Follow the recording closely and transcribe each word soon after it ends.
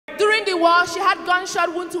wall. She had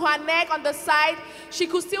gunshot wound to her neck on the side. She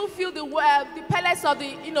could still feel the pellets of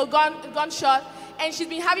the gunshot. And she's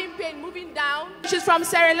been having pain moving down. She's from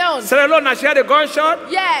Sierra Leone. Sierra Leone, and she had a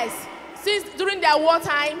gunshot? Yes. Since during their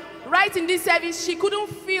wartime, right in this service, she couldn't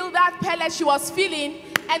feel that pellet she was feeling,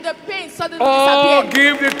 and the pain suddenly disappeared. Oh,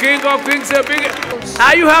 give the King of Kings a big...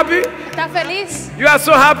 Are you happy? ¿Está feliz? You are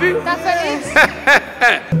so happy? ¿Está feliz?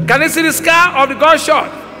 Can you see the scar of the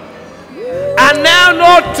gunshot? And now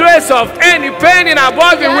no trace of any pain in her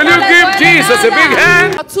body. Will you give Jesus a big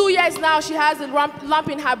hand? For 2 years now, she has a lump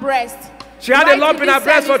in her breast. She had a lump in her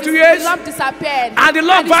breast for 2 years. The lump disappeared. And the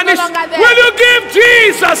lump vanished. No, will you give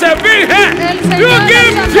Jesus a big hand? You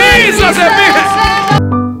give Jesus a big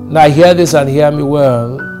hand. Now hear this and hear me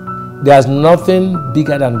well. There's nothing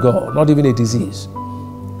bigger than God, not even a disease.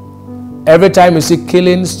 Every time you see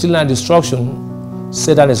killing, stealing, and destruction,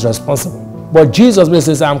 Satan is responsible. But Jesus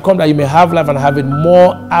says, I am come that you may have life and have it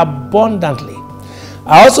more abundantly.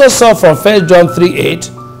 I also saw from 1 John 3:8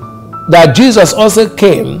 that Jesus also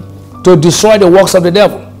came to destroy the works of the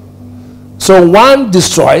devil. So one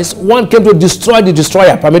destroys, one came to destroy the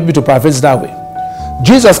destroyer. Permit me to paraphrase it that way.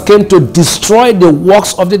 Jesus came to destroy the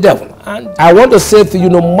works of the devil. And I want to say to you,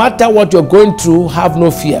 no matter what you're going through, have no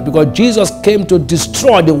fear, because Jesus came to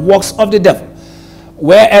destroy the works of the devil.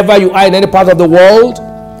 Wherever you are in any part of the world,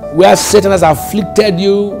 where Satan has afflicted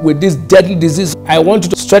you with this deadly disease, I want you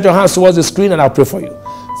to stretch your hands towards the screen and I'll pray for you.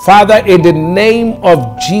 Father, in the name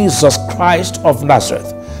of Jesus Christ of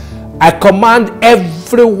Nazareth, I command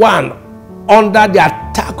everyone under the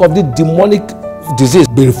attack of the demonic disease,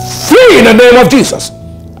 be free in the name of Jesus.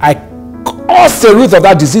 I curse the root of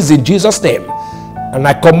that disease in Jesus' name. And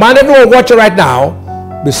I command everyone watching right now,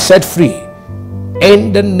 be set free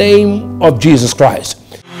in the name of Jesus Christ.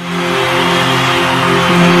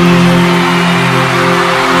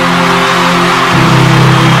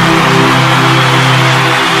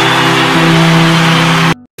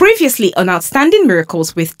 Previously on Outstanding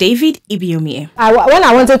Miracles with David Ibiyeomie. When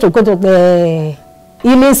I wanted to go to the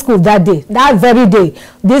healing school that day, that very day,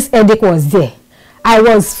 this headache was there. I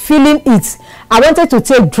was feeling it. I wanted to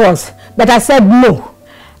take drugs, but I said no.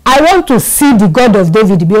 I want to see the God of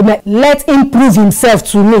David Ibiyeomie. Let him prove himself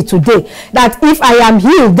to me today, that if I am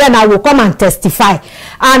healed, then I will come and testify.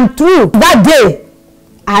 And through that day,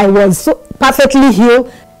 I was so perfectly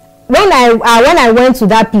healed. When I went to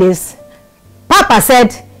that place, Papa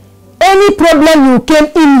said, any problem you came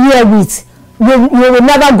in here with, you will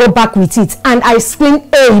never go back with it. And I screamed,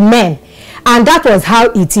 amen. And that was how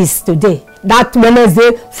it is today. That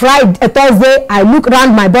Wednesday, Friday, Thursday, I looked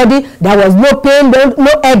around my body. There was no pain,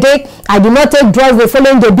 no headache. I did not take drugs the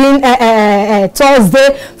following day.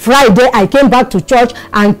 Thursday, Friday, I came back to church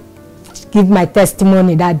and give my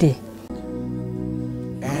testimony that day.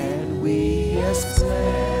 And we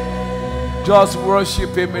just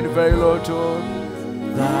worship him in a very low tone.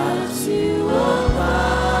 That you are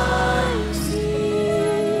mighty.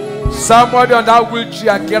 Somebody on that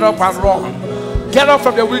wheelchair, get up and run. Get up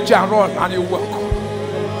from the wheelchair and run, and you walk.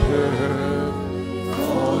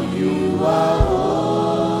 For you are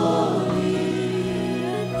holy.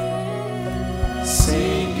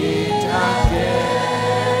 Sing it again.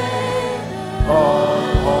 All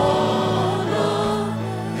honor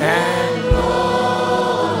and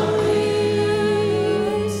glory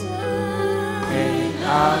in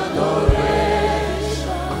adoration.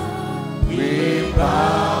 We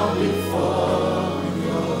bow before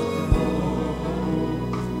your throne.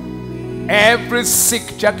 Every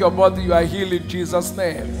sick, check your body, you are healed in Jesus'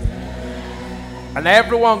 name. And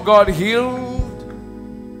everyone God healed,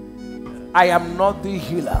 I am not the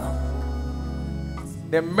healer.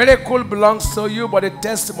 The miracle belongs to you, but the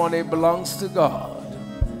testimony belongs to God.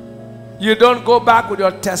 You don't go back with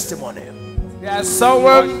your testimony. There's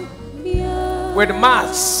someone with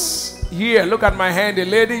mass here. Look at my hand. The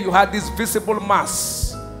lady, you had this visible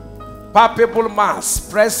mass, palpable mass.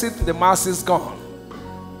 Press it, the mass is gone.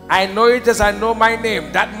 I know it as I know my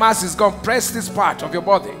name. That mass is gone. Press this part of your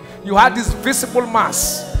body. You had this visible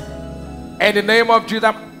mass. In the name of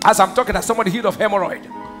Jesus, as I'm talking, there's somebody healed of hemorrhoid.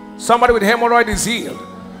 Somebody with hemorrhoid is healed.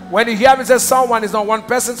 When you hear me say someone is not one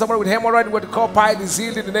person, somebody with hemorrhoid with copite is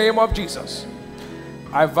healed in the name of Jesus.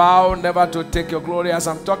 I vow never to take your glory. As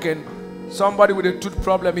I'm talking, somebody with a tooth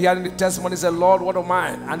problem, hearing the testimony, said, Lord, what of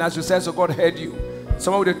mine? And as you said, so God heard you.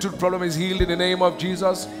 Somebody with a tooth problem is healed in the name of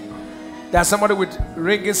Jesus. There's somebody with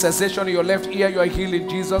ringing sensation in your left ear, you are healed in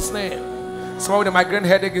Jesus' name. Somebody with a migraine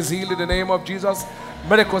headache is healed in the name of Jesus.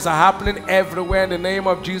 Miracles are happening everywhere in the name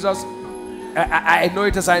of Jesus. I know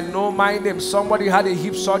it as I know my name. Somebody had a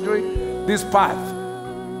hip surgery. This path,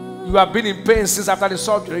 you have been in pain since after the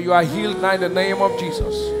surgery. You are healed now in the name of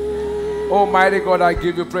Jesus. Almighty God, I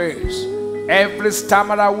give you praise. Every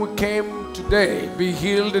stammerer who came today, be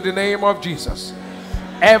healed in the name of Jesus.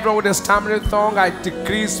 Everyone with a stammering tongue, I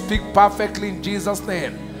decree, speak perfectly in Jesus'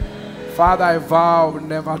 name. Father, I vow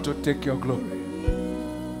never to take your glory.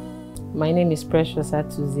 My name is Precious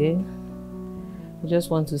Atuze. I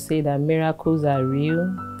just want to say that miracles are real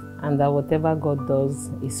and that whatever God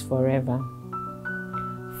does is forever.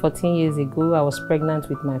 14 years ago, I was pregnant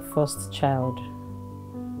with my first child.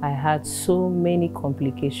 I had so many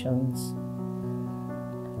complications.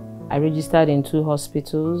 I registered in 2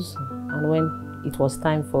 hospitals, and when it was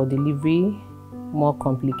time for delivery, more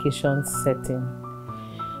complications set in.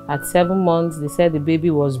 At 7 months, they said the baby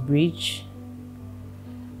was breech.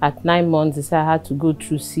 At 9 months, they said I had to go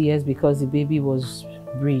through CS because the baby was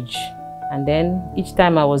breech. And then each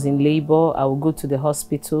time I was in labor, I would go to the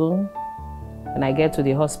hospital. When I get to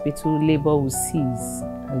the hospital, labor will cease,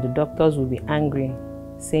 and the doctors will be angry,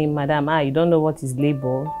 saying, "Madam, you don't know what is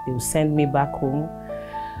labor." They will send me back home.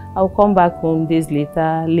 I will come back home days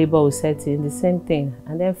later, labor will set in, the same thing.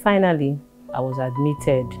 And then finally, I was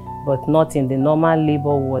admitted, but not in the normal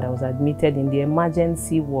labor ward. I was admitted in the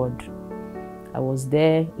emergency ward. I was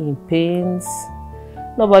there in pains.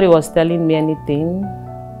 Nobody was telling me anything.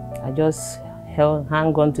 I just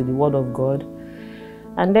hang on to the word of God.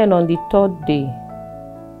 And then on the 3rd day,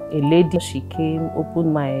 a lady, she came,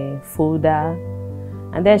 opened my folder,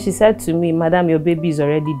 and then she said to me, "Madam, your baby is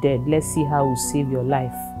already dead. Let's see how we'll save your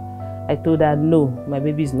life." I told her, "No, my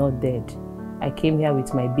baby is not dead. I came here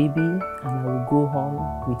with my baby and I will go home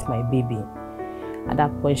with my baby." At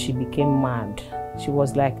that point, she became mad. She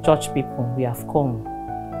was like, "Church people, we have come.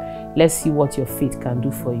 Let's see what your faith can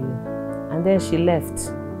do for you." And then she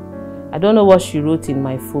left. I don't know what she wrote in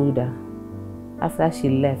my folder. After she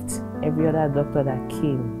left, every other doctor that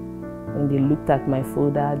came, when they looked at my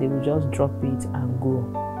folder, they would just drop it and go.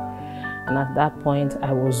 And at that point,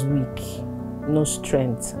 I was weak, no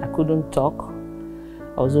strength. I couldn't talk.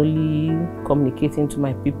 I was only communicating to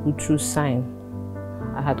my people through sign.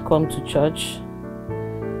 I had come to church.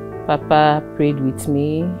 Papa prayed with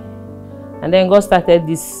me. And then God started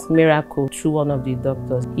this miracle through one of the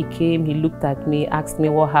doctors. He came, he looked at me, asked me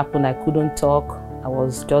what happened. I couldn't talk. I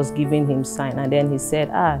was just giving him sign. And then he said,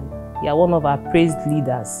 "You're one of our praised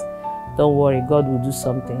leaders. Don't worry, God will do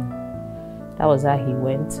something." That was how he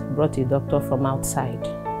went, brought a doctor from outside.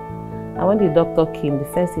 And when the doctor came, the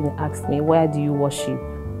first thing he asked me, "Where do you worship?"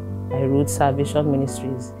 I wrote Salvation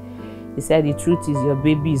Ministries. He said, "The truth is your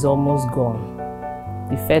baby is almost gone.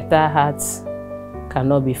 The fertile heart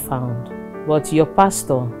cannot be found. But your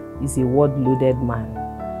pastor is a word-loaded man.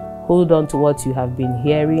 Hold on to what you have been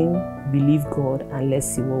hearing, believe God, and let's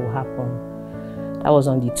see what will happen." That was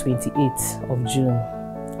on the 28th of June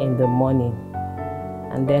in the morning.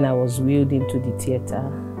 And then I was wheeled into the theater.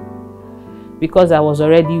 Because I was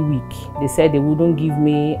already weak, they said they wouldn't give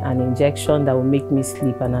me an injection that would make me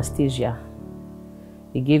sleep, anesthesia.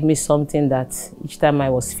 They gave me something that each time I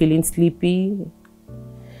was feeling sleepy,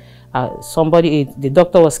 the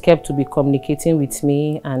doctor was kept to be communicating with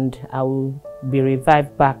me, and I will be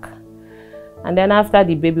revived back. And then after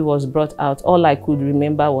the baby was brought out, all I could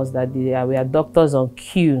remember was that there were doctors on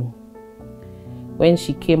queue. When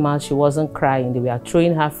she came out, she wasn't crying. They were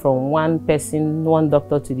throwing her from one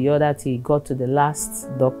doctor to the other till he got to the last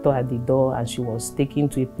doctor at the door, and she was taken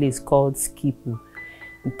to a place called Skipu,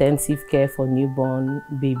 intensive care for newborn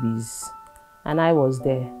babies. And I was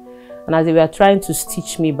there. And as they were trying to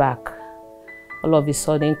stitch me back, all of a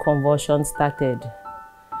sudden convulsion started.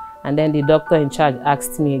 And then the doctor in charge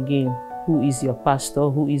asked me again, "Who is your pastor?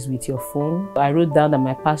 Who is with your phone?" I wrote down that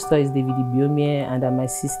my pastor is David Ibiyeomie and that my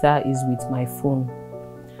sister is with my phone.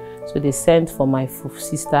 So they sent for my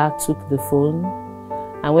sister, took the phone,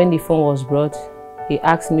 and when the phone was brought, he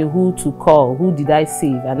asked me who to call, who did I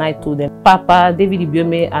save, and I told them, "Papa, David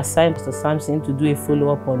Ibiyeomie assigned Pastor Samson to do a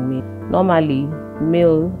follow-up on me." Normally,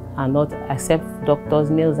 males are not, except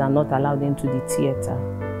doctors, males are not allowed into the theater.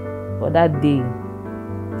 But that day,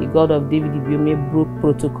 the God of David Ibiyeomie broke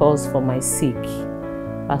protocols for my sake.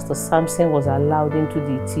 Pastor Samson was allowed into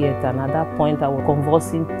the theater, and at that point I was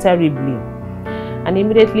convulsing terribly. And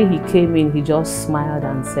immediately he came in, he just smiled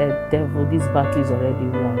and said, "Devil, this battle is already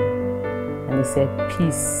won." And he said,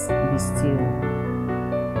 "Peace, be still."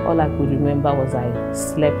 All I could remember was I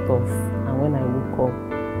slept off, and when I woke up,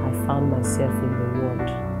 I found myself in the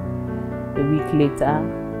ward. A week later,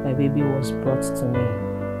 my baby was brought to me.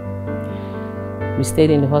 We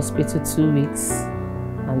stayed in the hospital 2 weeks,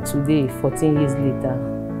 and today, 14 years later,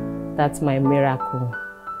 that's my miracle.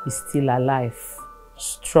 Is still alive,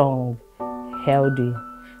 strong, healthy.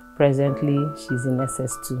 Presently, she's in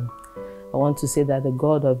SS2. I want to say that the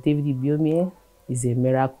God of David Ibiyeomie is a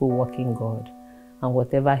miracle-working God, and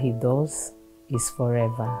whatever he does is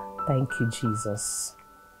forever. Thank you, Jesus.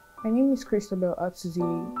 My name is Christabel Atuzi.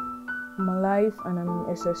 I'm alive and I'm in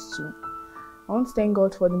SS2. I want to thank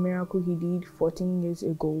God for the miracle he did 14 years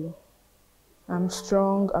ago. I'm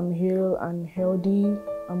strong, I'm healed and healthy,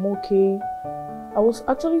 I'm okay. I was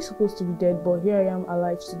actually supposed to be dead, but here I am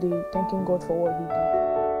alive today, thanking God for what he did.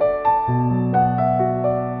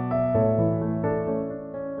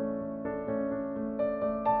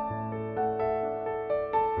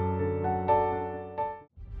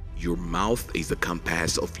 Your mouth is the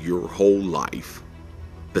compass of your whole life.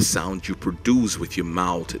 The sound you produce with your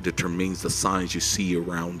mouth determines the signs you see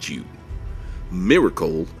around you.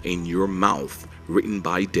 Miracle in Your Mouth, written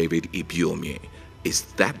by David Ibiyeomie, is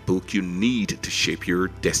that book you need to shape your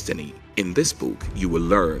destiny. In this book, you will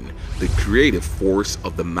learn the creative force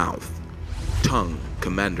of the mouth, tongue,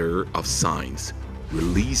 commander of signs,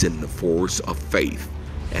 releasing the force of faith,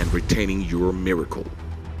 and retaining your miracle.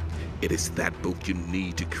 It is that book you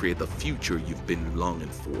need to create the future you've been longing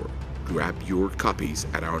for. Grab your copies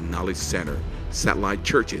at our Knowledge Center, satellite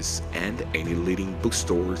churches, and any leading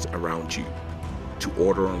bookstores around you. To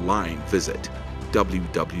order online, visit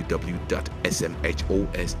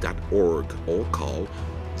www.smhos.org or call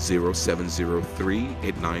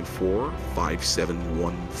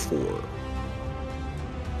 0703-894-5714.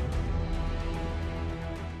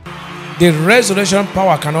 The resurrection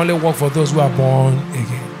power can only work for those who are born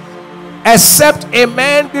again. Except a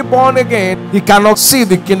man be born again, he cannot see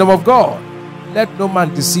the kingdom of God. Let no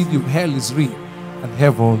man deceive you. Hell is real and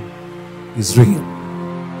heaven is real.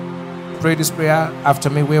 Pray this prayer after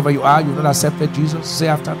me wherever you are. You've not accepted Jesus. Say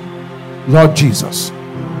after me. Lord Jesus,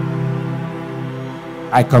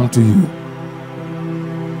 I come to you.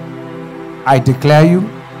 I declare you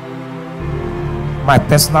my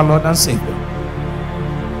personal Lord and Savior.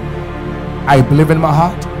 I believe in my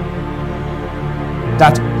heart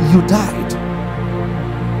that you died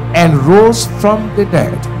and rose from the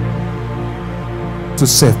dead to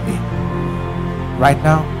save me. Right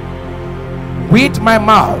now, with my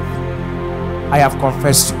mouth, I have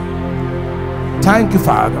confessed you. Thank you,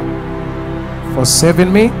 Father, for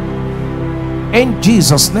saving me. In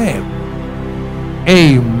Jesus' name,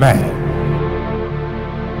 amen.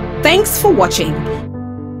 Thanks for watching.